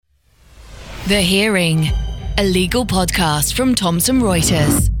The Hearing, a legal podcast from Thomson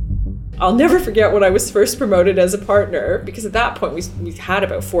Reuters. I'll never forget when I was first promoted as a partner, because at that point we had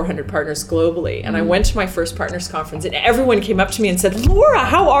about 400 partners globally. And I went to my first partners conference and everyone came up to me and said, "Laura,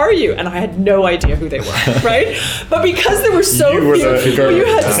 how are you?" And I had no idea who they were, right? But because there were you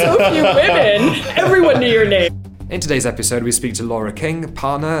had so few women, everyone knew your name. In today's episode, we speak to Laura King,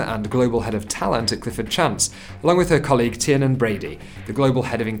 partner and global head of talent at Clifford Chance, along with her colleague Tiernan Brady, the global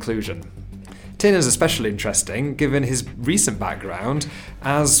head of inclusion. Tiernan is especially interesting given his recent background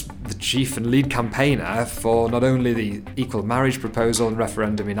as the chief and lead campaigner for not only the equal marriage proposal and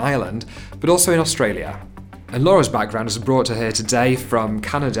referendum in Ireland, but also in Australia. And Laura's background is brought to her today from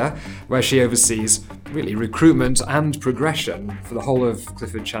Canada, where she oversees really recruitment and progression for the whole of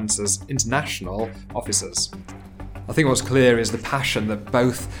Clifford Chance's international offices. I think what's clear is the passion that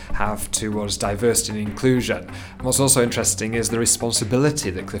both have towards diversity and inclusion. And what's also interesting is the responsibility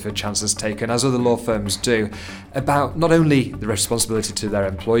that Clifford Chance has taken, as other law firms do, about not only the responsibility to their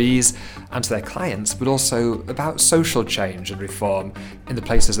employees and to their clients, but also about social change and reform in the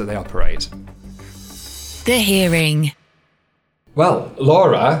places that they operate. The Hearing. Well,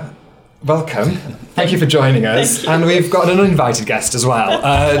 Laura, welcome. Thank you for joining us. And we've got an uninvited guest as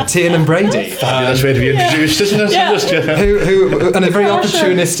well, Tiernan Brady. Fabulous way to be introduced, isn't it? Yeah. Who, in a very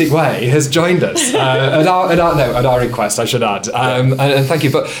opportunistic way, has joined us at our request, I should add. And thank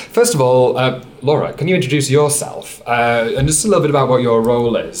you. But first of all, Laura, can you introduce yourself and just a little bit about what your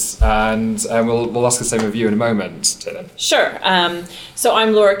role is? And we'll ask the same of you in a moment, Tiernan. Sure. So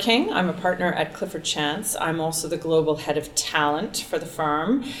I'm Laura King. I'm a partner at Clifford Chance. I'm also the global head of talent for the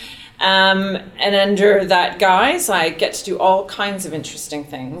firm. And under that guise, I get to do all kinds of interesting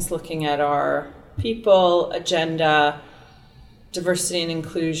things, looking at our people, agenda, diversity and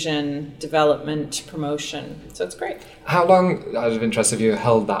inclusion, development, promotion. So it's great. How long, out of interest, have you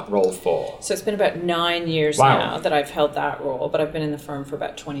held that role for? So it's been about 9 years now that I've held that role, but I've been in the firm for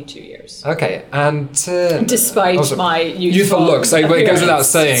about 22 years. Okay, and despite my youthful looks, it goes without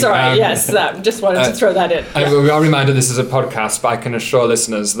saying. Sorry, just wanted to throw that in. We are reminded this is a podcast, but I can assure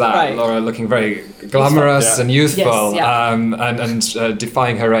listeners that Laura looking very glamorous and youthful, and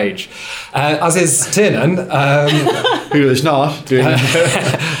defying her age, as is Tiernan, who is not.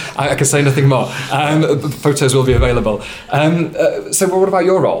 I can say nothing more. Photos will be available. So what about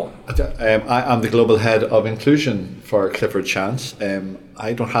your role? I'm the global head of inclusion for Clifford Chance.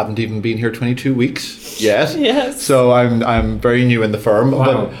 I haven't even been here 22 weeks yet. Yes. So I'm very new in the firm.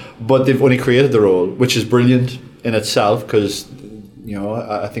 Wow. But they've only created the role, which is brilliant in itself, because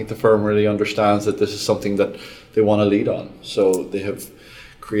I think the firm really understands that this is something that they want to lead on. So they have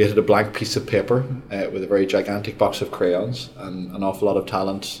created a blank piece of paper with a very gigantic box of crayons and an awful lot of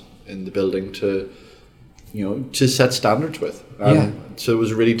talent in the building to set standards with. So it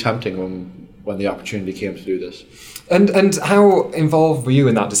was really tempting when the opportunity came to do this. And how involved were you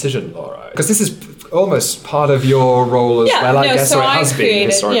in that decision, Laura? Because this is almost part of your role as well, I guess, or it has been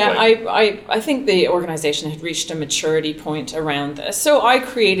historically. I think the organisation had reached a maturity point around this. So I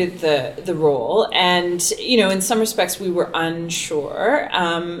created the role, and, in some respects we were unsure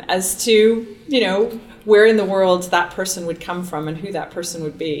as to, where in the world that person would come from and who that person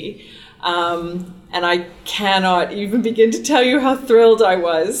would be. And I cannot even begin to tell you how thrilled I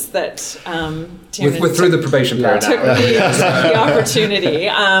was that we're through the probation period took the opportunity.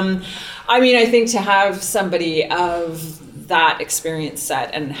 I think to have somebody of that experience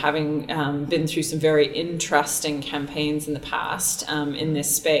set and having been through some very interesting campaigns in the past in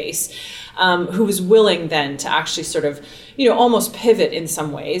this space, who was willing then to actually sort of, almost pivot in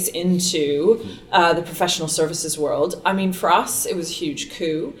some ways into the professional services world. For us, it was a huge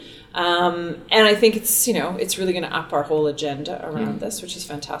coup. And I think it's really going to up our whole agenda around this, which is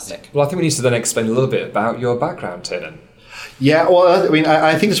fantastic. Well, I think we need to then explain a little bit about your background, Tiernan. Yeah, well,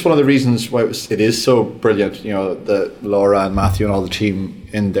 I think it's one of the reasons why it is so brilliant, that Laura and Matthew and all the team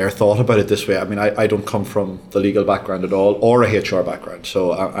in there thought about it this way. I don't come from the legal background at all, or a HR background.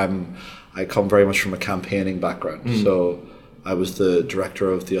 So I come very much from a campaigning background. So I was the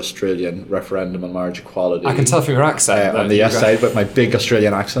director of the Australian referendum on marriage equality. I can tell from your accent. On the yes side, with my big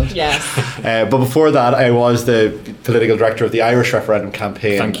Australian accent. Yes. But before that, I was the political director of the Irish referendum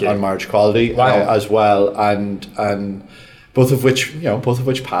campaign on marriage equality as well, and both of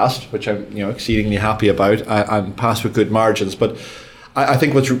which passed, which I'm exceedingly happy about, and passed with good margins. But I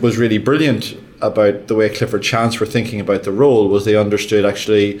think what was really brilliant about the way Clifford Chance were thinking about the role was they understood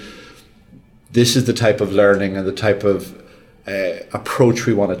actually this is the type of learning and the type of approach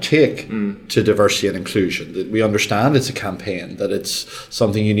we want to take to diversity and inclusion. That we understand it's a campaign, that it's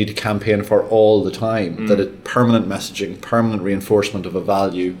something you need to campaign for all the time, that it's permanent messaging, permanent reinforcement of a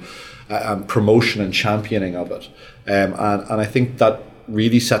value, and promotion and championing of it. And I think that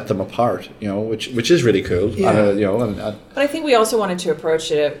really set them apart, which is really cool. But I think we also wanted to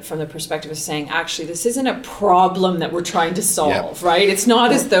approach it from the perspective of saying, actually, this isn't a problem that we're trying to solve, right? It's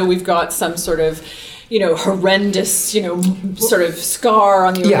not as though we've got some sort of horrendous, sort of scar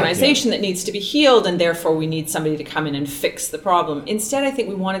on the organization that needs to be healed, and therefore we need somebody to come in and fix the problem. Instead, I think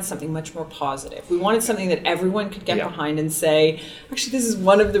we wanted something much more positive. We wanted something that everyone could get behind and say, actually, this is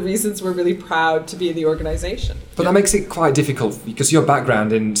one of the reasons we're really proud to be in the organization. But that makes it quite difficult because your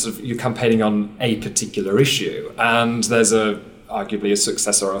background in sort of you're campaigning on a particular issue, and there's arguably a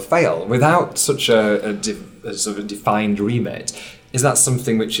success or a fail without such a sort of defined remit. Is that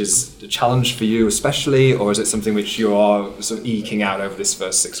something which is a challenge for you especially, or is it something which you are sort of eking out over this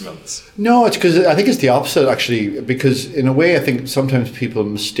first 6 months? No, it's because I think it's the opposite actually, because in a way I think sometimes people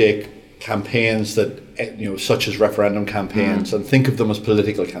mistake campaigns that, such as referendum campaigns and think of them as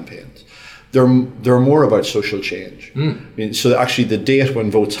political campaigns. They're more about social change. I mean, so actually the date when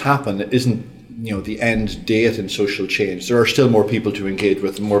votes happen isn't the end date in social change. There are still more people to engage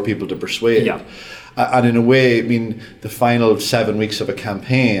with and more people to persuade. Yeah. And in a way, I mean, the final 7 weeks of a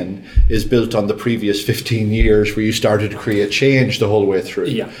campaign is built on the previous 15 years where you started to create change the whole way through.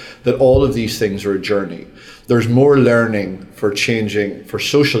 Yeah. That all of these things are a journey. There's more learning for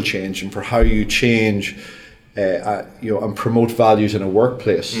social change and for how you change and promote values in a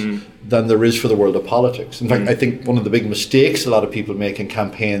workplace than there is for the world of politics. In fact, I think one of the big mistakes a lot of people make in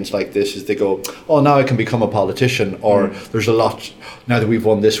campaigns like this is they go, oh, now I can become a politician, or there's a lot, now that we've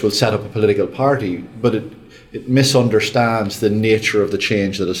won this, we'll set up a political party. But it misunderstands the nature of the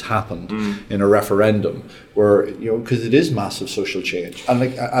change that has happened in a referendum, where, because it is massive social change. And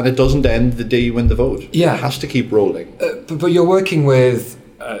it doesn't end the day you win the vote. Yeah. It has to keep rolling. But you're working with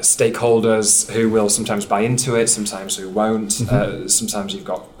stakeholders who will sometimes buy into it, sometimes who won't. Sometimes you've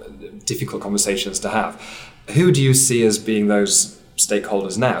got difficult conversations to have. Who do you see as being those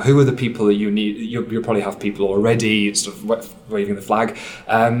stakeholders now? Who are the people that you need? You'll probably have people already sort of waving the flag.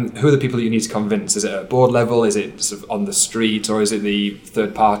 Who are the people that you need to convince? Is it at board level? Is it sort of on the street? Or is it the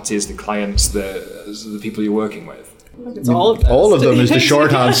third parties, the clients, the people you're working with? It's all of them. All of them is the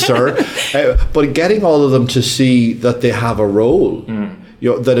short answer. But getting all of them to see that they have a role.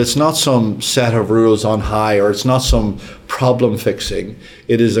 That it's not some set of rules on high, or it's not some problem fixing.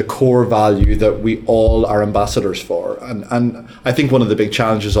 It is a core value that we all are ambassadors for. And I think one of the big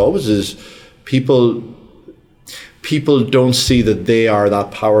challenges always is people don't see that they are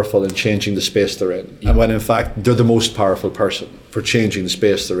that powerful in changing the space they're in. And when in fact they're the most powerful person for changing the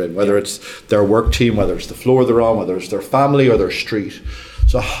space they're in, whether it's their work team, whether it's the floor they're on, whether it's their family or their street.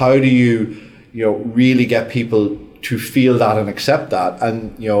 So how do you really get people to feel that and accept that,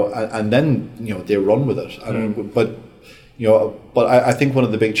 and then they run with it. But I think one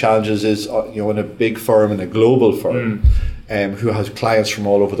of the big challenges is in a big firm, in a global firm, who has clients from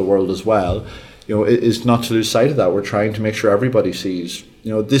all over the world as well, is not to lose sight of that. We're trying to make sure everybody sees,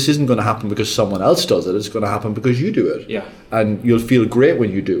 this isn't going to happen because someone else does it. It's going to happen because you do it. Yeah. And you'll feel great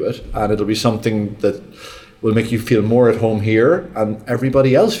when you do it, and it'll be something that will make you feel more at home here, and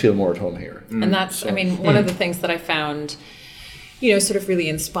everybody else feel more at home here. And that's, one of the things that I found, sort of really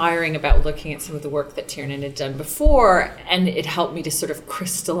inspiring about looking at some of the work that Tiernan had done before, and it helped me to sort of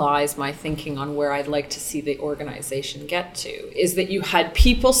crystallize my thinking on where I'd like to see the organization get to, is that you had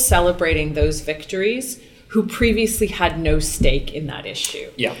people celebrating those victories who previously had no stake in that issue.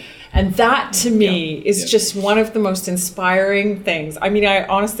 Yeah. And that, to me, is just one of the most inspiring things. I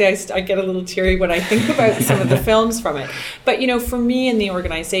honestly, I get a little teary when I think about some of the films from it. But, for me in the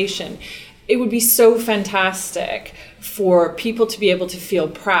organization, it would be so fantastic for people to be able to feel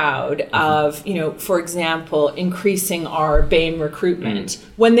proud of, for example, increasing our BAME recruitment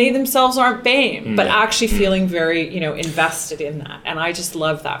when they themselves aren't BAME, but actually feeling very, invested in that. And I just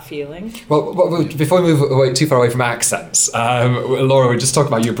love that feeling. Well, before we move too far away from accents, Laura, we just talked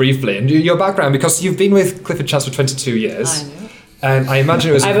about you briefly and your background, because you've been with Clifford Chance for 22 years. I know. And I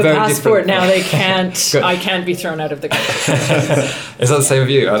imagine it was I have very a passport different. Now. They can't. I can't be thrown out of the country. Is that the same with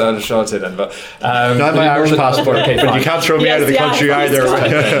you? I don't know sure it then, but not my Irish passport. Okay, but you can't throw me out of the country either.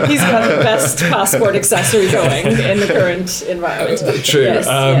 He's got the best passport accessory going in the current environment. True.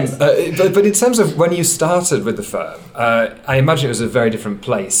 Yes. But in terms of when you started with the firm, I imagine it was a very different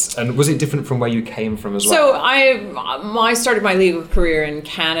place. And was it different from where you came from as well? So I started my legal career in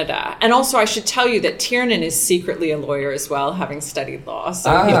Canada, and also I should tell you that Tiernan is secretly a lawyer as well, having studied law.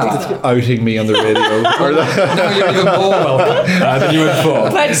 So outing me on the radio. No, you're even more welcome than you were before.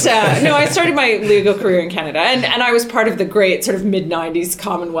 But no, I started my legal career in Canada, and I was part of the great sort of mid-90s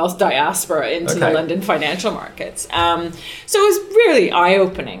Commonwealth diaspora into the London financial markets. So it was really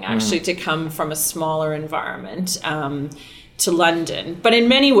eye-opening, actually, to come from a smaller environment to London. But in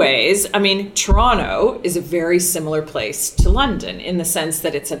many ways, I mean, Toronto is a very similar place to London in the sense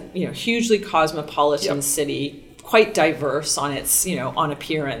that it's a hugely cosmopolitan city, quite diverse on its on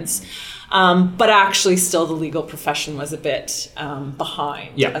appearance, but actually still the legal profession was a bit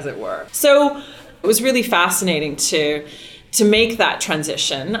behind, as it were. So it was really fascinating to make that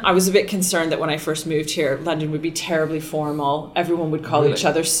transition. I was a bit concerned that when I first moved here, London would be terribly formal. Everyone would call each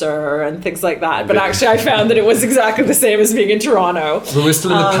other sir and things like that. But actually, I found that it was exactly the same as being in Toronto. But we're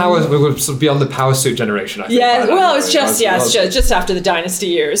still in the power. We were sort of beyond the power suit generation, I think. Yeah, well, it's just after the dynasty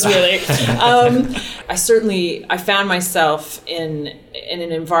years, really. I found myself in an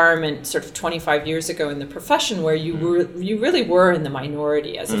environment sort of 25 years ago in the profession where you really were in the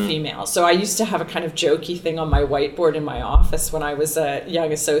minority as a female. So I used to have a kind of jokey thing on my whiteboard in my office when I was a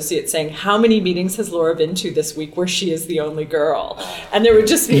young associate saying, how many meetings has Laura been to this week where she is the only girl? And there would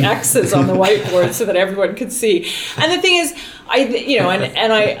just be X's on the whiteboard so that everyone could see. And the thing is,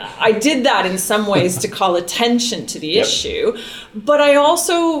 I did that in some ways to call attention to the issue, but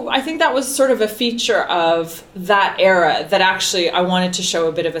I think that was sort of a feature of that era that actually I wanted to show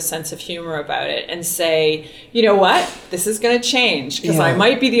a bit of a sense of humor about it and say, you know what, this is going to change because I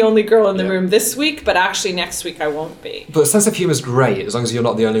might be the only girl in the room this week, but actually next week I won't be. But a sense of humor is great as long as you're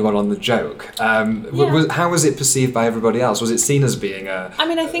not the only one on the joke. How was it perceived by everybody else? Was it seen as being a... I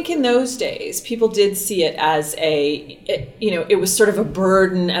mean, I think in those days people did see it as it was sort of a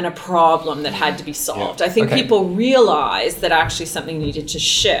burden and a problem that had to be solved. I think people realized that actually something needed to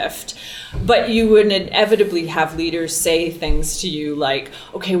shift, but you would inevitably have leaders say things to you like,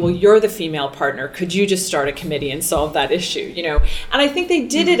 okay, well, you're the female partner. Could you just start a committee and solve that issue? And I think they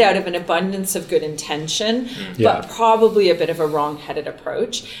did it out of an abundance of good intention, but probably a bit of a wrong-headed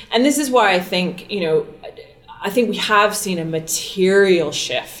approach. And this is why I think, I think we have seen a material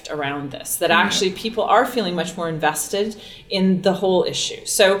shift around this, that actually people are feeling much more invested in the whole issue.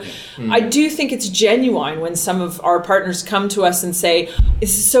 So I do think it's genuine when some of our partners come to us and say,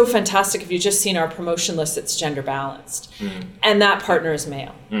 this is so fantastic. If you've just seen our promotion list, it's gender balanced. And that partner is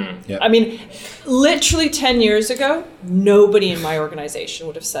male. I mean, literally 10 years ago, nobody in my organization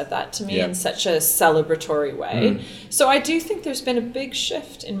would have said that to me in such a celebratory way. So I do think there's been a big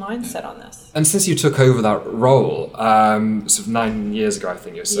shift in mindset on this. And since you took over that role, sort of 9 years ago, I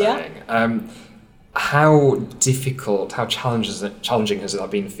think you're saying, how difficult, how challenging has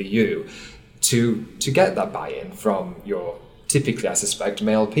that been for you to get that buy-in from your typically, I suspect,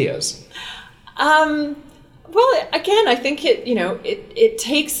 male peers? Well, again, I think it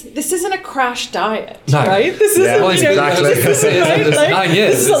takes. This isn't a crash diet, right? This isn't.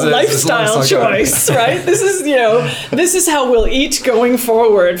 This is a lifestyle choice, right? This is this is how we'll eat going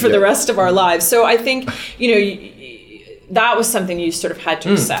forward for the rest of our lives. So I think that was something you sort of had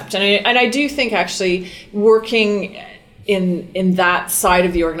to accept, and I do think actually working in that side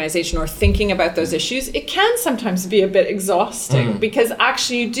of the organization or thinking about those issues, it can sometimes be a bit exhausting because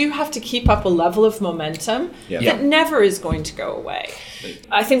actually you do have to keep up a level of momentum that never is going to go away.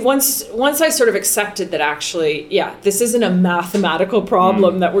 I think once I sort of accepted that actually, this isn't a mathematical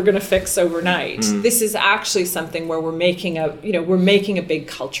problem that we're going to fix overnight. This is actually something where we're making a big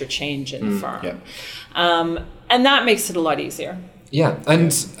culture change in the firm. And that makes it a lot easier. Yeah,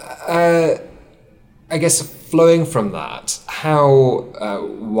 and I guess flowing from that, how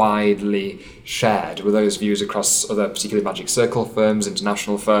widely shared were those views across other, particularly Magic Circle firms,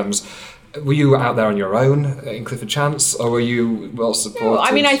 international firms? Were you out there on your own in Clifford Chance, or were you well supported? No,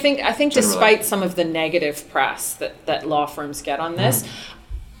 I mean, I think despite some of the negative press that law firms get on this,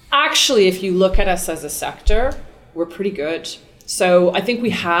 actually, if you look at us as a sector, we're pretty good. So I think we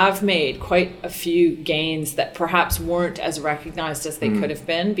have made quite a few gains that perhaps weren't as recognized as they could have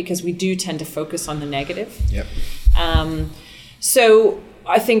been, because we do tend to focus on the negative. So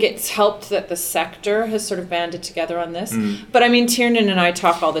I think it's helped that the sector has sort of banded together on this. But I mean, Tiernan and I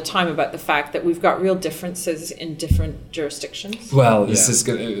talk all the time about the fact that we've got real differences in different jurisdictions. Well, this is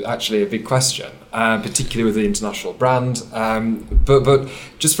actually a big question, particularly with the international brand. But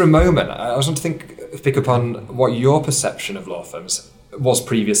just for a moment, I was want to pick up on what your perception of law firms was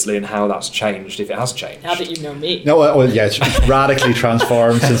previously and how that's changed, if it has changed. Now that you know me. No, well, it's radically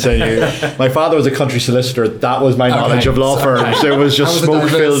transformed since I knew. My father was a country solicitor. That was my knowledge of law firms. It was just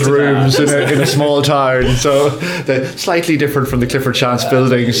smoke-filled rooms in a small town. So slightly different from the Clifford Chance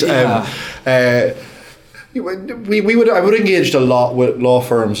buildings. I would engaged a lot with law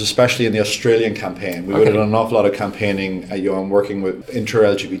firms, especially in the Australian campaign. We would have done an awful lot of campaigning, and working with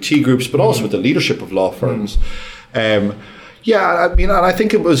inter-LGBT groups, but also with the leadership of law firms. And I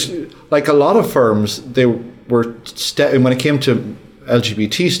think it was like a lot of firms. They were when it came to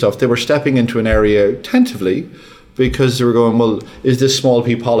LGBT stuff, they were stepping into an area tentatively, because they were going, well, is this small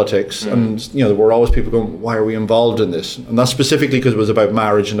p politics? And there were always people going, why are we involved in this? And that's specifically because it was about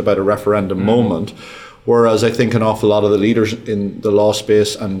marriage and about a referendum moment. Whereas I think an awful lot of the leaders in the law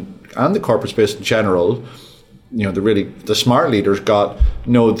space and the corporate space in general, the smart leaders got,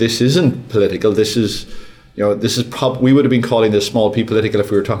 no, this isn't political. This is, we would have been calling this small p political if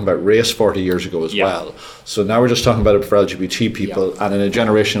we were talking about race 40 years ago as well. So now we're just talking about it for LGBT people, and in a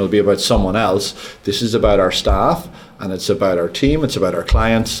generation it'll be about someone else. This is about our staff, and it's about our team, it's about our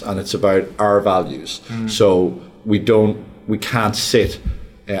clients, and it's about our values. So we can't sit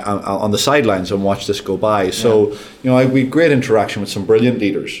on the sidelines and watch this go by. So, we had great interaction with some brilliant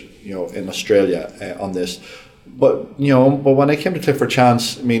leaders, in Australia on this. But when I came to Clifford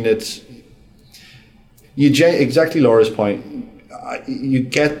Chance, I mean, it's exactly Laura's point. You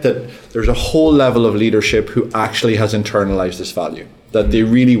get that there's a whole level of leadership who actually has internalized this value, that they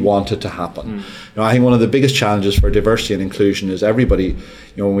really want it to happen. I think one of the biggest challenges for diversity and inclusion is everybody,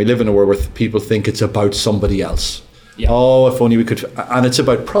 when we live in a world where people think it's about somebody else. Oh, if only we could, and it's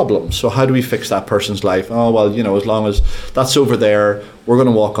about problems. So how do we fix that person's life? Oh, well, as long as that's over there, we're going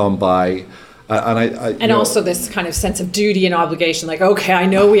to walk on by. And also this kind of sense of duty and obligation, like, okay, I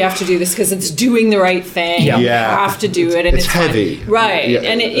know we have to do this because it's doing the right thing. We have to do it, and it's heavy, right?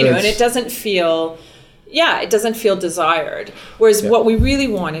 And and it doesn't feel. It doesn't feel desired. Whereas what we really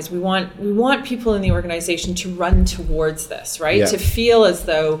want is we want people in the organization to run towards this, right? To feel as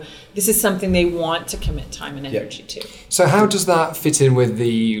though this is something they want to commit time and energy to. So how does that fit in with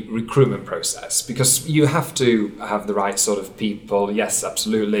the recruitment process? Because you have to have the right sort of people. Yes,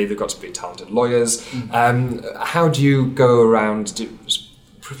 absolutely. They've got to be talented lawyers. How do you go around? Do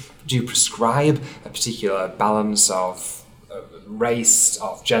you prescribe a particular balance of race,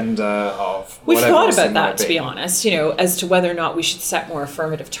 of gender, of We've whatever thought about that, to be honest, as to whether or not we should set more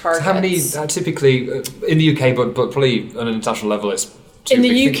affirmative targets. So how many, typically, in the UK, but probably on an international level, it's in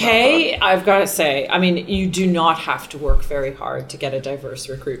the UK, I've got to say, I mean, you do not have to work very hard to get a diverse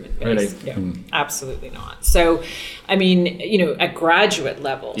recruitment base. Really? Absolutely not. So, I mean, at graduate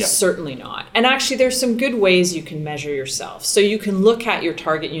level, certainly not. And actually, there's some good ways you can measure yourself. So you can look at your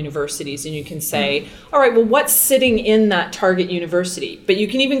target universities and you can say, all right, well, what's sitting in that target university? But you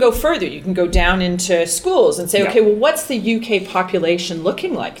can even go further. You can go down into schools and say, okay, well, what's the UK population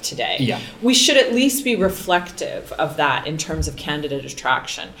looking like today? We should at least be reflective of that in terms of candidate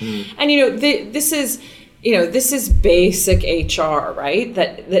attraction. And this is basic HR, right?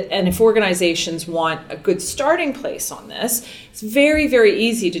 That and if organizations want a good starting place on this, it's very, very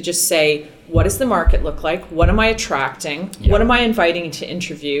easy to just say, what does the market look like? What am I attracting? What am I inviting to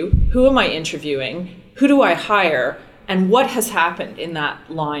interview? Who am I interviewing? Who do I hire? And what has happened in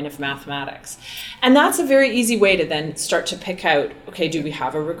that line of mathematics? And that's a very easy way to then start to pick out, okay, do we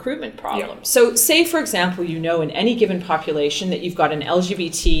have a recruitment problem? So say, for example, in any given population that you've got an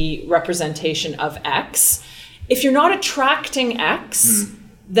LGBT representation of X. If you're not attracting X,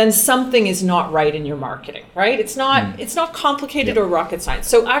 then something is not right in your marketing, right? It's not complicated or rocket science.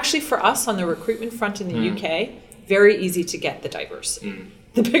 So actually for us on the recruitment front in the UK, very easy to get the diversity.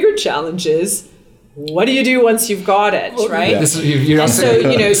 The bigger challenge is, what do you do once you've got it, right? You're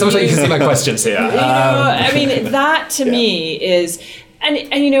asking, sometimes you can see my questions here. I mean, that to me is,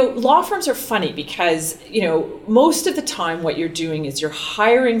 and law firms are funny because, most of the time what you're doing is you're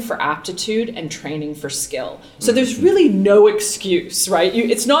hiring for aptitude and training for skill. So there's really no excuse, right?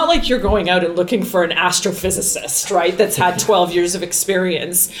 It's not like you're going out and looking for an astrophysicist, right? That's had 12 years of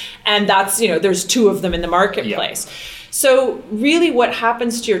experience. And that's, there's 2 of them in the marketplace. So really what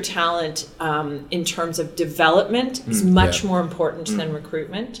happens to your talent in terms of development is much more important than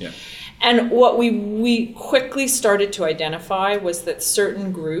recruitment. And what we quickly started to identify was that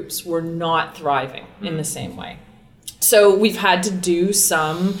certain groups were not thriving in the same way. So we've had to do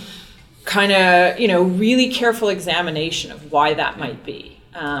some kind of, really careful examination of why that might be.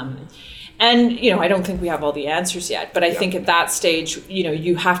 And, I don't think we have all the answers yet, but I think at that stage,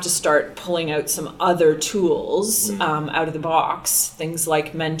 you have to start pulling out some other tools out of the box, things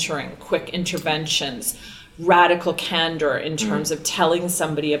like mentoring, quick interventions, radical candor in terms of telling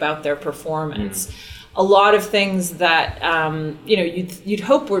somebody about their performance. A lot of things that, you'd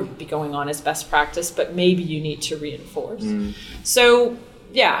hope would be going on as best practice, but maybe you need to reinforce. So,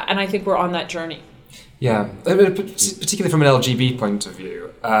 and I think we're on that journey. Yeah, particularly from an LGB point of view.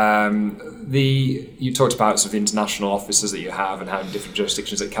 You talked about sort of the international offices that you have and how in different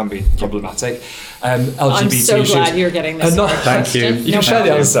jurisdictions it can be problematic. LGBT I'm so issues, glad you're getting this. Thank you. You can share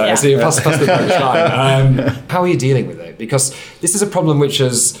the answer. Yeah. So you pass the line. How are you dealing with it? Because this is a problem which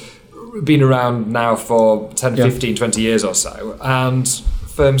has been around now for 10, 15, 20 years or so, and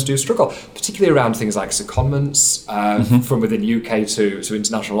firms do struggle, particularly around things like secondments from within UK to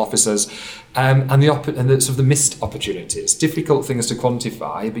international officers, and the sort of the missed opportunities, difficult things to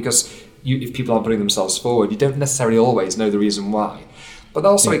quantify because if people aren't putting themselves forward, you don't necessarily always know the reason why. But that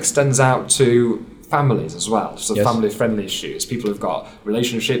also extends out to families as well, so family-friendly issues. People who've got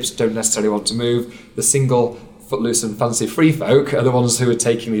relationships, don't necessarily want to move. The single, footloose and fancy-free folk are the ones who are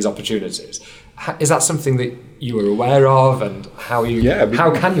taking these opportunities. Is that something that you were aware of, and how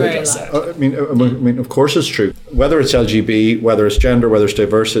can you address it? I mean, of course it's true. Whether it's LGB, whether it's gender, whether it's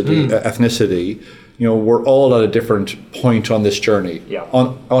diversity, ethnicity, we're all at a different point on this journey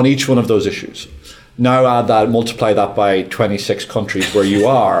on each one of those issues. Now multiply that by 26 countries where you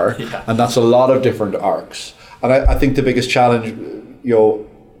are, and that's a lot of different arcs. And I think the biggest challenge,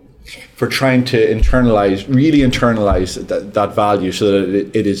 for trying to really internalize that value so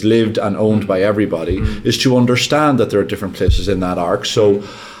that it is lived and owned by everybody, is to understand that there are different places in that arc. So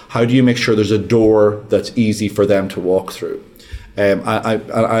how do you make sure there's a door that's easy for them to walk through?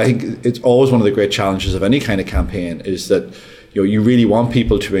 I think it's always one of the great challenges of any kind of campaign is that you really want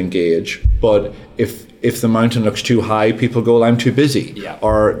people to engage, but if the mountain looks too high, people go, I'm too busy,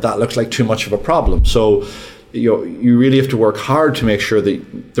 or that looks like too much of a problem. So you really have to work hard to make sure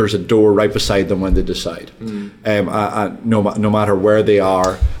that there's a door right beside them when they decide, no matter where they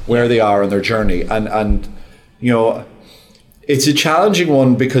are on their journey. And it's a challenging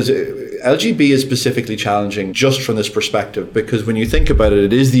one because LGB is specifically challenging just from this perspective, because when you think about it,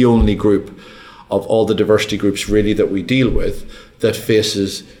 it is the only group of all the diversity groups really that we deal with that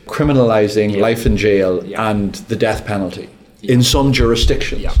faces criminalizing, life in jail, and the death penalty in some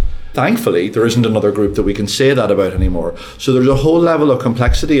jurisdictions. Thankfully, there isn't another group that we can say that about anymore. So there's a whole level of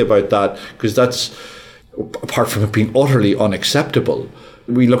complexity about that, because that's, apart from it being utterly unacceptable.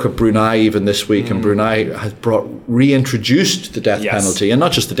 We look at Brunei even this week, and Brunei has reintroduced the death penalty, and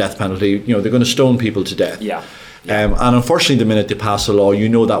not just the death penalty, they're going to stone people to death. And unfortunately, the minute they pass a law,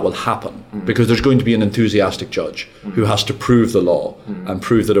 that will happen, because there's going to be an enthusiastic judge who has to prove the law and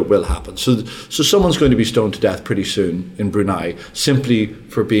prove that it will happen. So someone's going to be stoned to death pretty soon in Brunei simply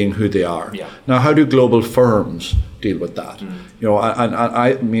for being who they are. Now, how do global firms deal with that?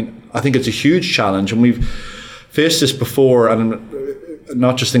 I think it's a huge challenge, and we've faced this before. And I'm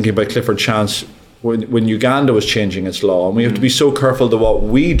not just thinking about Clifford Chance when Uganda was changing its law, and we have to be so careful that what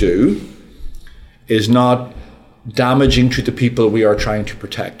we do is not damaging to the people we are trying to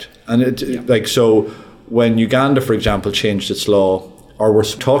protect. And so when Uganda, for example, changed its law, or we're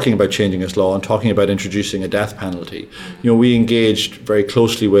talking about changing its law and talking about introducing a death penalty, we engaged very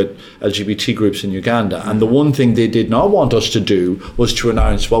closely with LGBT groups in Uganda, and the one thing they did not want us to do was to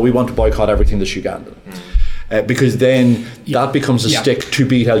announce, well, we want to boycott everything that's Ugandan. Because then that becomes a stick to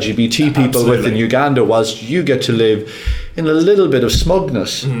beat LGBT people with in Uganda, whilst you get to live in a little bit of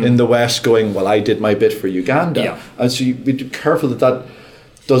smugness in the West going, well, I did my bit for Uganda. And so you be careful that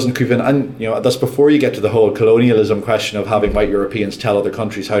doesn't creep in. And that's before you get to the whole colonialism question of having white Europeans tell other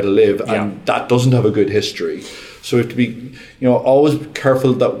countries how to live, and that doesn't have a good history. So we have to be always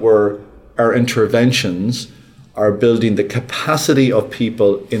careful that our interventions are building the capacity of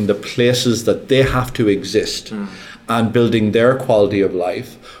people in the places that they have to exist and building their quality of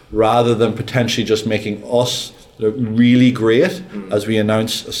life, rather than potentially just making us look really great as we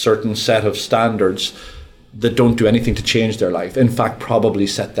announce a certain set of standards that don't do anything to change their life. In fact, probably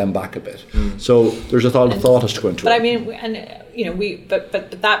set them back a bit. So there's a lot of thought has to go into it. But I mean,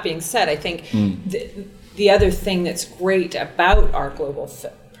 but that being said, I think the other thing that's great about our global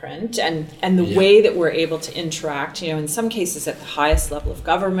footprint and the way that we're able to interact, in some cases at the highest level of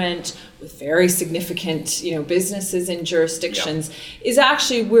government with very significant, businesses in jurisdictions, is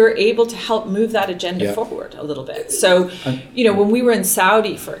actually we're able to help move that agenda forward a little bit. So, when we were in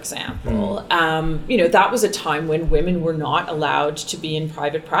Saudi, for example, that was a time when women were not allowed to be in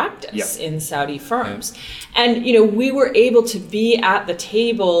private practice in Saudi firms. And, we were able to be at the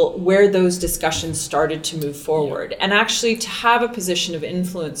table where those discussions started to move forward. And actually to have a position of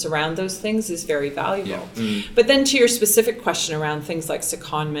influence around those things is very valuable. But then to your specific question around things like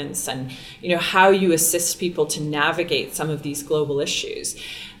secondments and, how you assist people to navigate some of these global issues,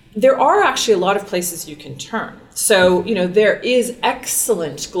 there are actually a lot of places you can turn. So, there is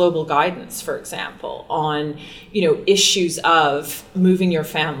excellent global guidance, for example, on, issues of moving your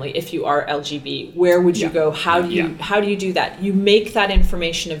family if you are LGB. Where would you go? How do you do that? You make that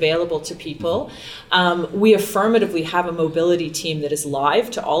information available to people. We affirmatively have a mobility team that is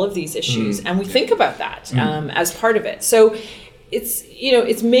live to all of these issues, and we think about that as part of it. So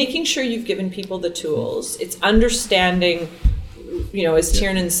it's making sure you've given people the tools. It's understanding, as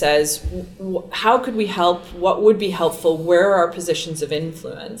Tiernan says, how could we help? What would be helpful? Where are our positions of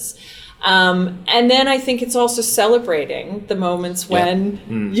influence? And then I think it's also celebrating the moments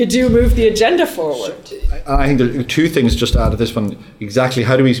when you do move the agenda forward. I think there are two things just to add to this one. Exactly,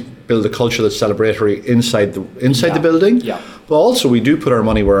 how do we build a culture that's celebratory inside the building? Yeah. But also we do put our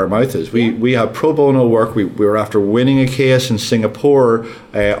money where our mouth is. We have pro bono work. We were after winning a case in Singapore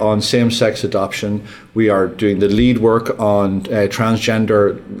on same-sex adoption. We are doing the lead work on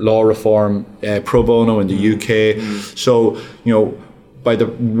transgender law reform pro bono in the UK. So, by the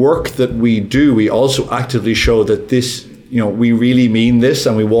work that we do, we also actively show that this, we really mean this,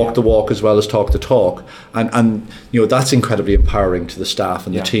 and we walk the walk as well as talk the talk. And that's incredibly empowering to the staff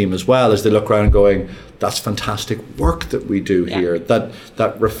and the team as well, as they look around going, that's fantastic work that we do here,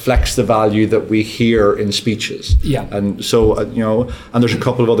 that reflects the value that we hear in speeches. Yeah. And so, and there's a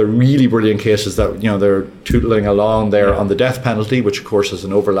couple of other really brilliant cases that, they're tootling along there on the death penalty, which of course has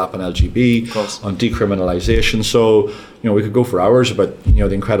an overlap on LGB, on decriminalisation. So, we could go for hours about,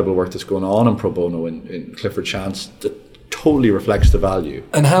 the incredible work that's going on in pro bono in Clifford Chance that totally reflects the value.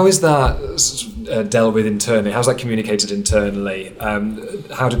 And how is that dealt with internally? How's that communicated internally?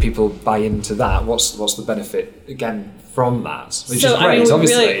 How do people buy into that? What's the benefit, again, from that? Which is great,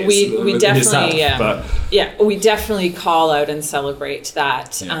 obviously. We definitely, we definitely call out and celebrate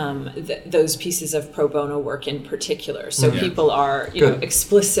that, those pieces of pro bono work in particular. So people are,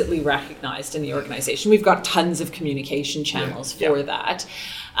 explicitly recognized in the organization. We've got tons of communication channels for that.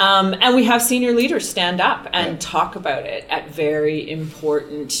 And we have senior leaders stand up and talk about it at very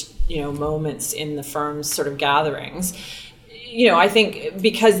important, moments in the firm's sort of gatherings. I think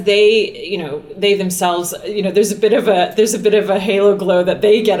because they themselves, there's a bit of a halo glow that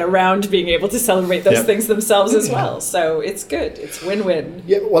they get around being able to celebrate those things themselves as well. So it's good. It's win-win.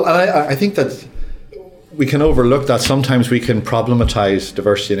 Yeah. Well, I think that we can overlook that sometimes we can problematize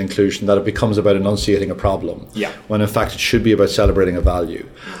diversity and inclusion, that it becomes about enunciating a problem, when in fact it should be about celebrating a value.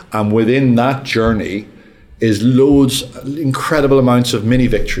 And within that journey is incredible amounts of mini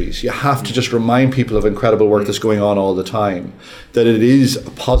victories. You have to just remind people of incredible work that's going on all the time, that it is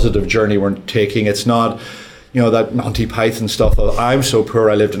a positive journey we're taking. It's not, that Monty Python stuff of, I'm so poor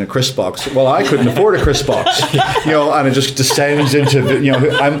I lived in a crisp box. Well, I couldn't afford a crisp box, and it just descends into,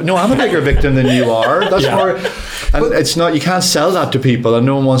 I'm a bigger victim than you are. That's more, and it's not, you can't sell that to people, and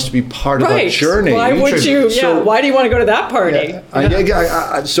no one wants to be part of that journey. Why would you? Why do you want to go to that party?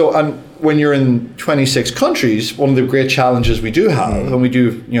 When you're in 26 countries, one of the great challenges we do have, and we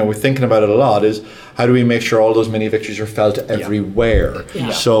do, we're thinking about it a lot, is how do we make sure all those mini victories are felt everywhere,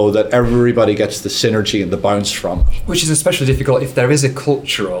 so that everybody gets the synergy and the bounce from it. Which is especially difficult if there is a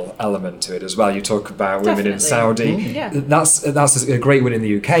cultural element to it as well. You talk about women in Saudi. That's a great win in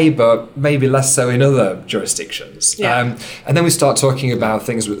the UK, but maybe less so in other jurisdictions. And then we start talking about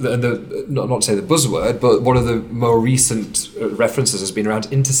things, not to say the buzzword, but one of the more recent references has been around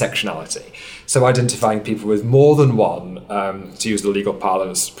intersectionality. So identifying people with more than one, to use the legal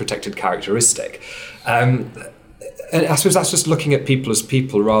parlance, protected characteristic. And I suppose that's just looking at people as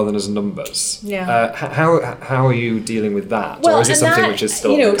people rather than as numbers. How are you dealing with that? Well, or is it something which is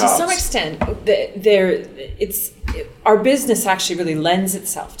still to some extent, our business actually really lends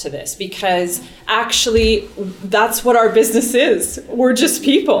itself to this, because actually that's what our business is. We're just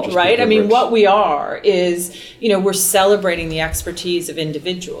people, right? I mean, what we are is, we're celebrating the expertise of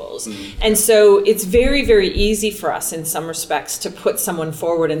individuals. And so it's very, very easy for us in some respects to put someone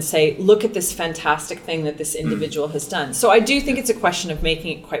forward and say, look at this fantastic thing that this individual has done. So I do think it's a question of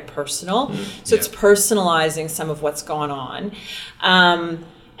making it quite personal. So it's personalizing some of what's gone on.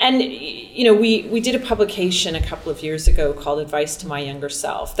 And, we did a publication a couple of years ago called Advice to My Younger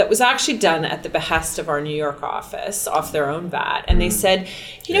Self that was actually done at the behest of our New York office off their own bat. And they said,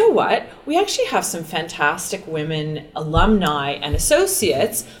 you know what? We actually have some fantastic women, alumni and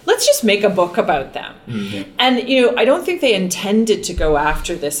associates. Let's just make a book about them. And, I don't think they intended to go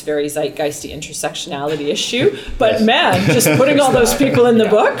after this very zeitgeisty intersectionality issue. But man, just putting all those people in the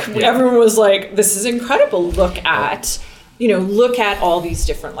book, everyone was like, this is incredible. Look at all these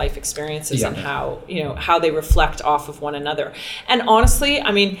different life experiences and how they reflect off of one another. And honestly,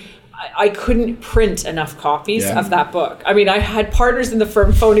 I mean, I couldn't print enough copies of that book. I mean, I had partners in the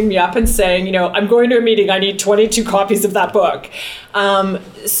firm phoning me up and saying, I'm going to a meeting, I need 22 copies of that book.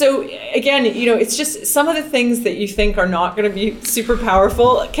 So again, it's just some of the things that you think are not going to be super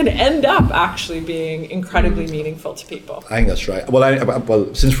powerful can end up actually being incredibly meaningful to people. I think that's right.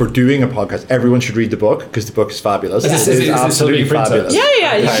 Well, since we're doing a podcast, everyone should read the book because the book is fabulous. Yeah. It is absolutely fabulous.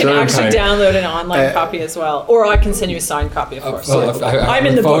 Yeah. You can actually download an online copy as well. Or I can send you a signed copy, of course. I'm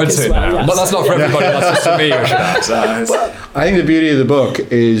in the book as well. Yes. But that's not for everybody, that's just for me. I think the beauty of the book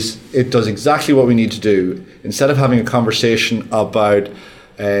is it does exactly what we need to do. Instead of having a conversation about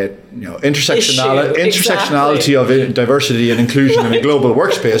intersectionality of diversity and inclusion in a global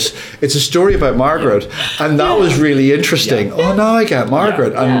workspace, it's a story about Margaret, and that was really interesting. Now I get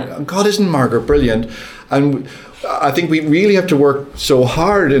Margaret, and God, isn't Margaret brilliant? And I think we really have to work so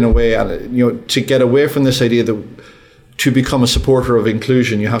hard in a way, to get away from this idea that to become a supporter of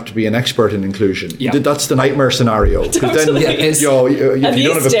inclusion, you have to be an expert in inclusion. Yeah. That's the nightmare scenario. Totally. Then, if you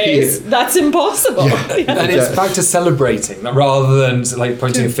don't have a days, that's impossible. And it's back to celebrating rather than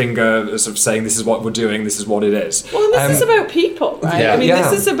pointing a finger, sort of saying this is what we're doing, this is what it is. Well, this is about people, right?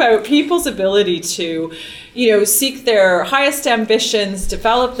 This is about people's ability to, seek their highest ambitions,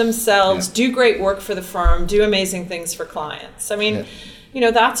 develop themselves, do great work for the firm, do amazing things for clients.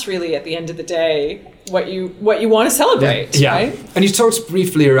 That's really at the end of the day what you want to celebrate, right? And you talked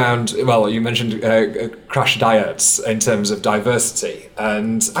briefly around, you mentioned crash diets in terms of diversity.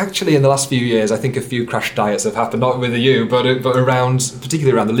 And actually in the last few years, I think a few crash diets have happened, not with you, but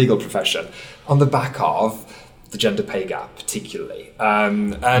particularly around the legal profession, on the back of the gender pay gap, particularly.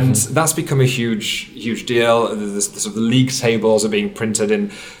 And that's become a huge deal. The sort of league tables are being printed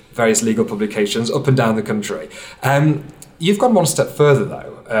in various legal publications up and down the country. You've gone one step further,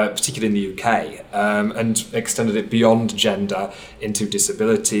 though, particularly in the UK, and extended it beyond gender into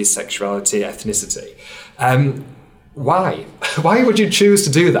disability, sexuality, ethnicity. Why? Why would you choose to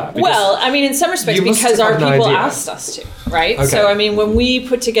do that? Because in some respects, because our people asked us to, right? Okay. So, when we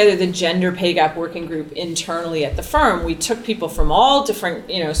put together the gender pay gap working group internally at the firm, we took people from all different,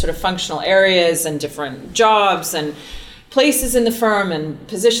 sort of functional areas and different jobs and places in the firm and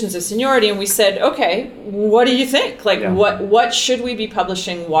positions of seniority, and we said, okay, what do you think? What should we be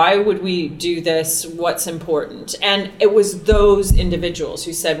publishing? Why would we do this? What's important? And it was those individuals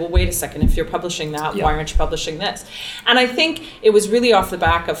who said, well, wait a second, if you're publishing that, why aren't you publishing this? And I think it was really off the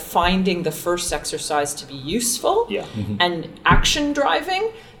back of finding the first exercise to be useful and action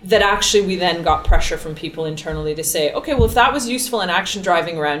driving, that actually we then got pressure from people internally to say, okay, well, if that was useful and action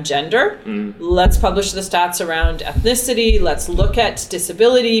driving around gender, let's publish the stats around ethnicity, let's look at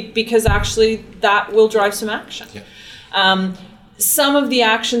disability, because actually that will drive some action. Some of the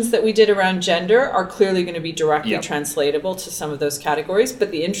actions that we did around gender are clearly going to be directly translatable to some of those categories, but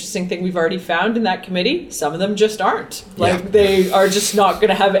the interesting thing we've already found in that committee, some of them just aren't. They are just not going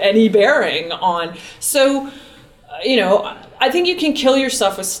to have any bearing on. So, I think you can kill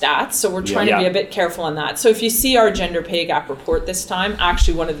yourself with stats, so we're trying to be a bit careful on that. So if you see our gender pay gap report this time,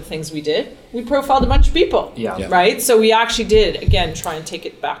 actually one of the things we did, we profiled a bunch of people, right? So we actually did, again, try and take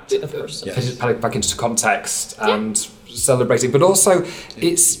it back to the person. Back into context and celebrating, but also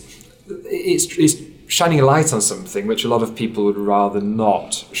it's shining a light on something which a lot of people would rather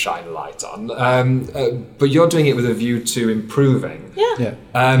not shine a light on. But you're doing it with a view to improving. Do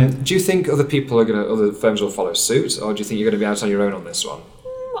you think other firms will follow suit, or do you think you're going to be out on your own on this one?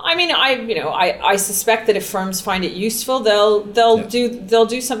 I suspect that if firms find it useful, they'll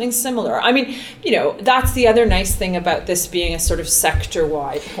do something similar. That's the other nice thing about this being a sort of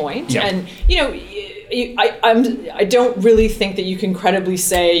sector-wide point. And I don't really think that you can credibly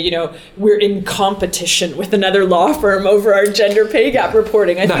say, we're in competition with another law firm over our gender pay gap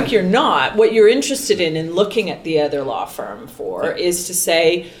reporting. I think you're not. What you're interested in looking at the other law firm for is to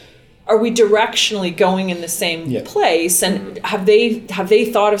say, are we directionally going in the same place? And have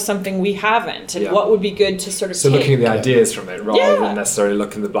they thought of something we haven't? And what would be good to sort of take? Looking at the ideas from it rather than necessarily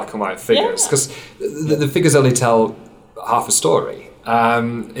looking at the black and white figures. Because the figures only tell half a story.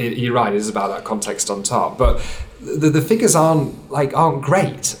 You're right, it is about that context on top, but the figures aren't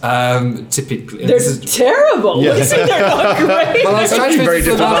great. Typically, they're terrible. What do you say they're not great? Well, I was trying to be very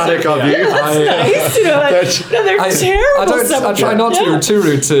diplomatic of you. That's nice. They're terrible. I try not to be too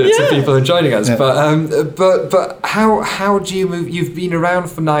rude to people who are joining us, but how do you move? You've been around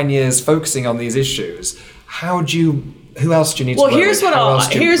for 9 years, focusing on these issues. Who else do you need to work with?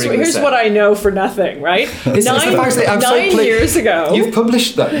 Here's what I know for nothing, right? Nine years ago. You've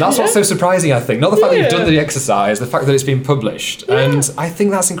published them. That's what's so surprising, I think. Not the fact that you've done the exercise, the fact that it's been published. And I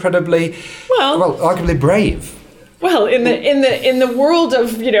think that's incredibly, arguably brave. Well, in the world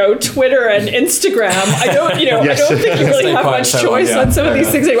of Twitter and Instagram, I don't think you really have much choice on some of these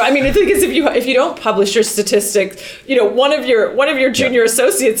things. I mean, the thing is, if you don't publish your statistics, one of your junior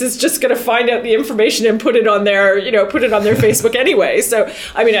associates is just going to find out the information and put it on their Facebook anyway. So,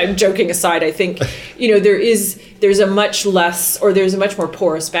 I mean, I'm joking aside. I think there's a much more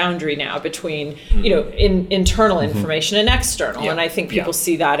porous boundary now between internal information and external, and I think people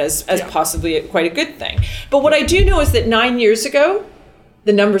see that as possibly quite a good thing. But what I do know is that 9 years ago,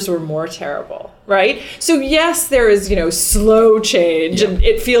 the numbers were more terrible, right? So yes, there is, slow change and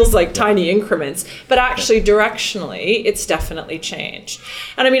it feels like tiny increments, but actually directionally, it's definitely changed.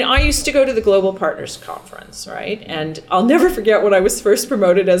 And I mean, I used to go to the Global Partners Conference, right? And I'll never forget when I was first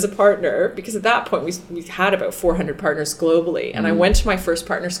promoted as a partner, because at that point we had about 400 partners globally. And I went to my first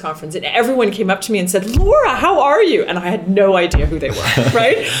partners conference and everyone came up to me and said, "Laura, how are you?" And I had no idea who they were,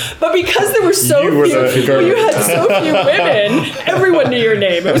 right? But because there were you had so few women, everyone knew your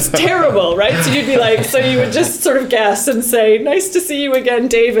name. It was terrible, right? So you'd be like, so you would just sort of guess and say, "Nice to see you again,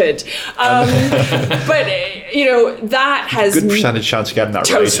 David." But that has good percentage chance of getting that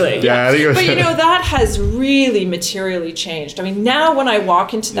totally, right. Yeah. But that has really materially changed. I mean, now when I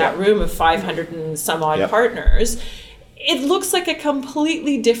walk into that room of 500 and some odd partners, it looks like a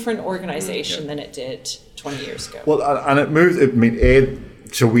completely different organization than it did 20 years ago. Well, and it moved. I mean, A,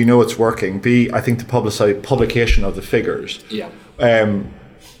 so we know it's working. B, I think the publication of the figures.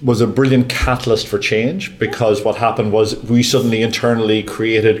 Was a brilliant catalyst for change, because what happened was we suddenly internally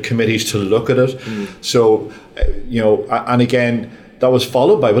created committees to look at it. So, and again, that was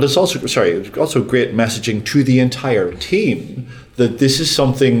followed by, but it's also great messaging to the entire team that this is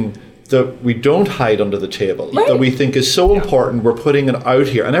something that we don't hide under the table, that we think is so important. We're putting it out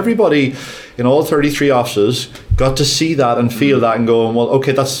here, and everybody in all 33 offices got to see that and feel that and go, well,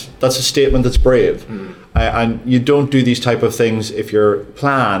 okay, that's a statement that's brave. And you don't do these type of things if your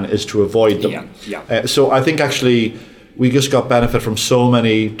plan is to avoid them. So I think actually we just got benefit from so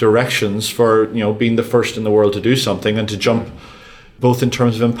many directions for being the first in the world to do something and to jump, both in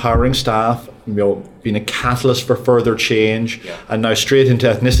terms of empowering staff, being a catalyst for further change, and now straight into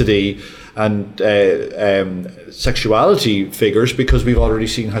ethnicity and sexuality figures, because we've already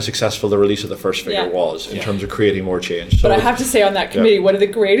seen how successful the release of the first figure was in terms of creating more change. So but I have to say, on that committee, one of the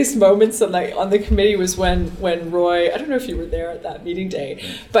greatest moments on the committee was when Roy, I don't know if you were there at that meeting day,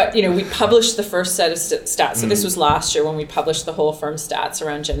 but we published the first set of stats. So this was last year when we published the whole firm stats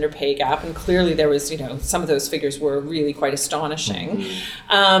around gender pay gap, and clearly there was some of those figures were really quite astonishing.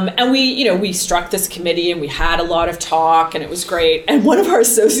 And we struck this committee and we had a lot of talk and it was great. And one of our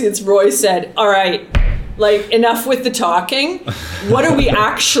associates, Roy, said, "All right, enough with the talking. What are we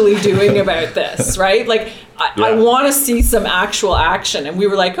actually doing about this, right? I want to see some actual action." And we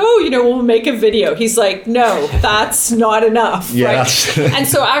were like, we'll make a video. He's like, "No, that's not enough." Right? And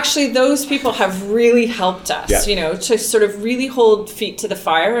so actually those people have really helped us, to sort of really hold feet to the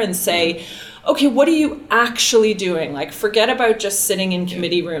fire and say, okay, what are you actually doing? Forget about just sitting in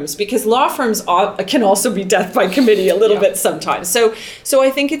committee rooms, because law firms can also be death by committee a little bit sometimes. So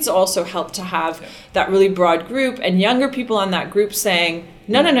I think it's also helped to have that really broad group and younger people on that group saying,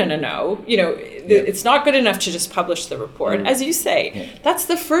 no. It's not good enough to just publish the report. As you say, that's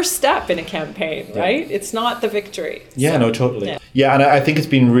the first step in a campaign, right? It's not the victory. Totally. And I think it's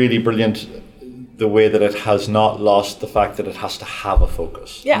been really brilliant the way that it has not lost the fact that it has to have a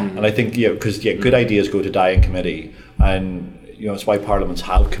focus. And I think, because good ideas go to die in committee, and it's why parliaments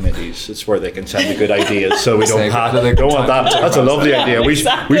have committees. It's where they can send the good ideas, so we don't want that. That's a lovely idea. We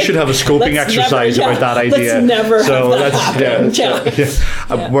should have a scoping exercise about that idea. Let's never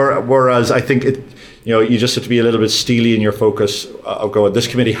Whereas I think it, you just have to be a little bit steely in your focus of going, this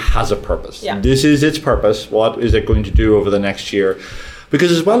committee has a purpose. This is its purpose. What is it going to do over the next year?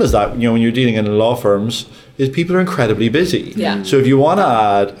 Because as well as that, when you're dealing in law firms, people are incredibly busy. So if you want to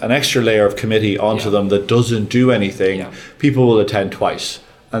add an extra layer of committee onto them that doesn't do anything, people will attend twice,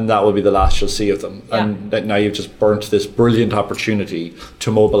 and that will be the last you'll see of them. And now you've just burnt this brilliant opportunity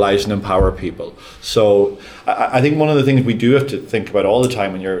to mobilize and empower people. So I think one of the things we do have to think about all the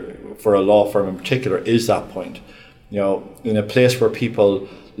time for a law firm in particular is that point. In a place where people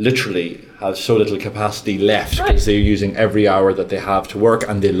literally have so little capacity left because they're using every hour that they have to work,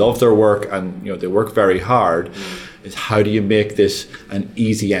 and they love their work, and they work very hard. is how do you make this an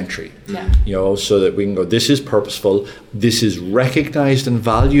easy entry? So that we can go, this is purposeful, this is recognized and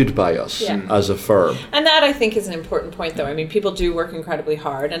valued by us as a firm. And that, I think, is an important point, though. I mean, people do work incredibly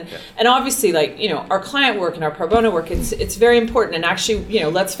hard, and obviously, our client work and our pro bono work, it's very important. And actually,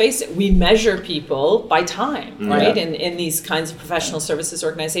 let's face it, we measure people by time, right? In these kinds of professional services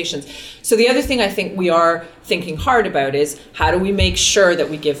organizations. So the other thing I think we are thinking hard about is how do we make sure that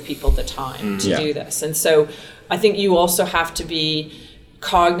we give people the time to do this? And so I think you also have to be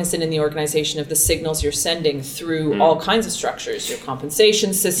cognizant in the organization of the signals you're sending through all kinds of structures, your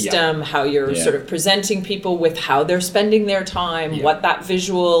compensation system, how you're sort of presenting people with how they're spending their time, what that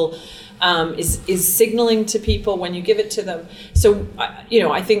visual is signaling to people when you give it to them. So,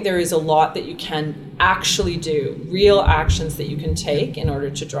 I think there is a lot that you can actually do, real actions that you can take in order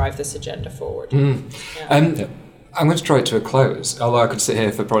to drive this agenda forward. I'm going to draw it to a close, although I could sit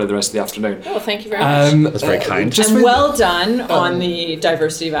here for probably the rest of the afternoon. Oh, thank you very much. That's very kind. And well done on the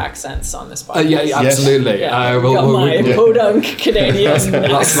diversity of accents on this podcast. Absolutely. Yeah. My podunk Canadian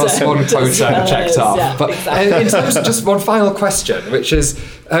that's one quota checked off. Yeah, but exactly. In terms of just one final question, which is,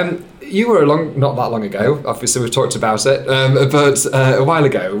 you were not that long ago, obviously we've talked about it, but a while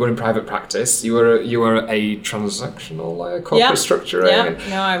ago, we were in private practice. You were a transactional corporate structuring. Yeah,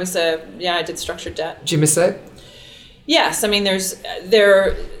 no, I did structured debt. Do you miss it? Yes, I mean,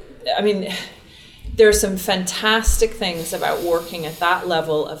 there are some fantastic things about working at that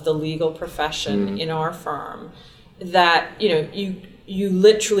level of the legal profession in our firm that, you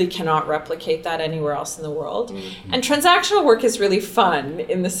literally cannot replicate that anywhere else in the world. And transactional work is really fun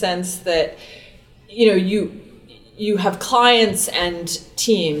in the sense that, you have clients and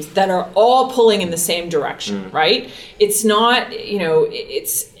teams that are all pulling in the same direction, right? It's not,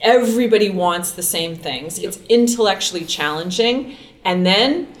 it's everybody wants the same things. It's intellectually challenging, and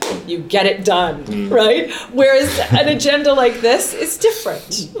then you get it done, right? Whereas an agenda like this is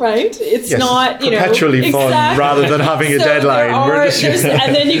different, right? It's not, perpetually fun rather than having a deadline.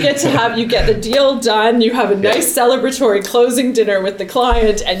 And then you get the deal done. You have a nice celebratory closing dinner with the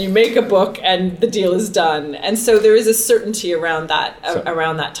client, and you make a book, and the deal is done. And so there is a certainty around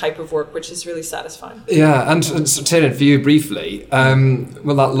that type of work, which is really satisfying. Yeah, and so Tiernan, for you briefly,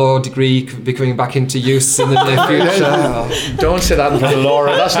 will that law degree be coming back into use in the near future? Don't say that in front of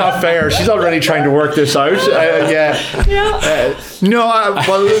Laura. That's not fair. She's already trying to work this out.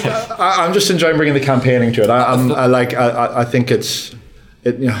 I'm just enjoying bringing the campaigning to it. I think it's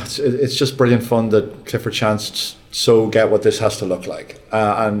just brilliant fun that Clifford Chance so get what this has to look like,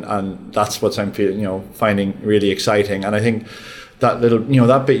 and that's what I'm finding really exciting. And I think that little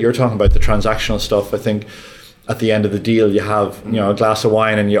that bit you're talking about, the transactional stuff, I think at the end of the deal you have a glass of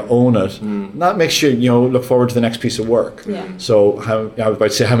wine and you own it. That makes you look forward to the next piece of work. So I was about to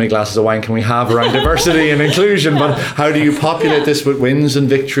say, how many glasses of wine can we have around diversity and inclusion, but how do you populate this with wins and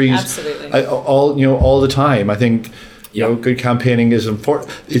victories? Absolutely. All the time. I think good campaigning is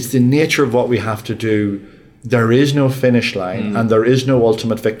important. It's the nature of what we have to do. There is no finish line and there is no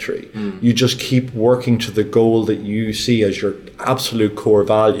ultimate victory. You just keep working to the goal that you see as your absolute core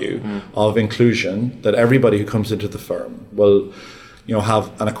value of inclusion, that everybody who comes into the firm will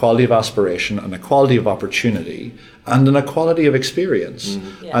have an equality of aspiration, an equality of opportunity, and an equality of experience.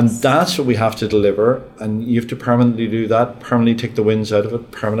 And that's what we have to deliver, and you have to permanently do that, permanently take the wins out of it,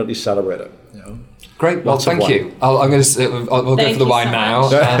 permanently celebrate it. Great. Well, thank you. We'll go for the wine now.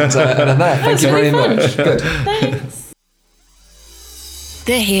 And then there. Thank you very much. Good. Thanks.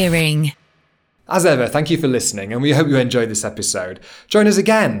 The Hearing. As ever, thank you for listening, and we hope you enjoyed this episode. Join us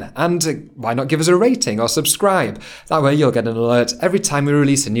again, and why not give us a rating or subscribe? That way you'll get an alert every time we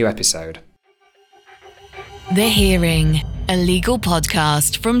release a new episode. The Hearing, a legal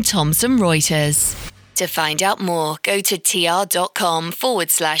podcast from Thomson Reuters. To find out more, go to tr.com/The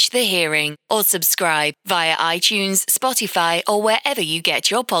Hearing or subscribe via iTunes, Spotify, or wherever you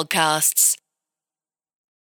get your podcasts.